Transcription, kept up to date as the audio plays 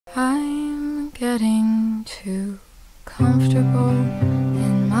getting too comfortable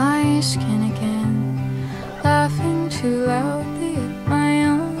in my skin again, laughing too loudly at my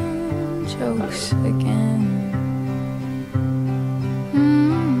own jokes again.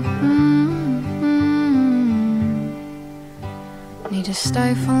 Need to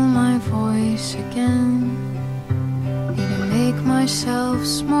stifle my voice again, need to make myself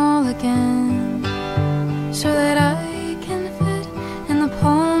small again, so that I can fit in the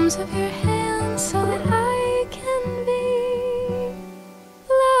palms of your hands, so that I can be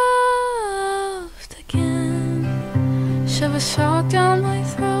loved again. Shove a sock down my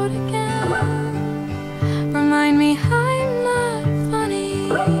throat again, remind me I'm not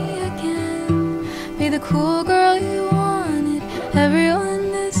funny again, be the cool girl you wanted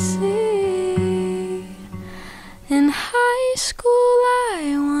everyone to see. In high school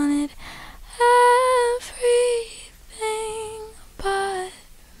I wanted everything but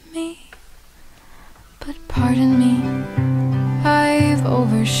me. But pardon me, I've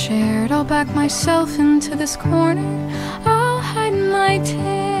overshared. I'll back myself into this corner, I'll hide my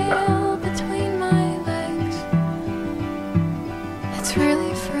tail between my legs. It's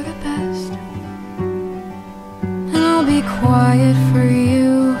really for the best, and I'll be quiet for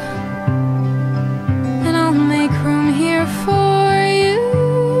you, and I'll make room here for you.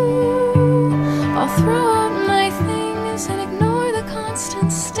 I'll throw out my things and ignore the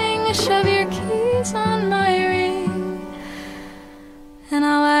constant sting, shove your keys on my ring, and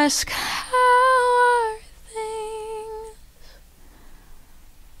I'll ask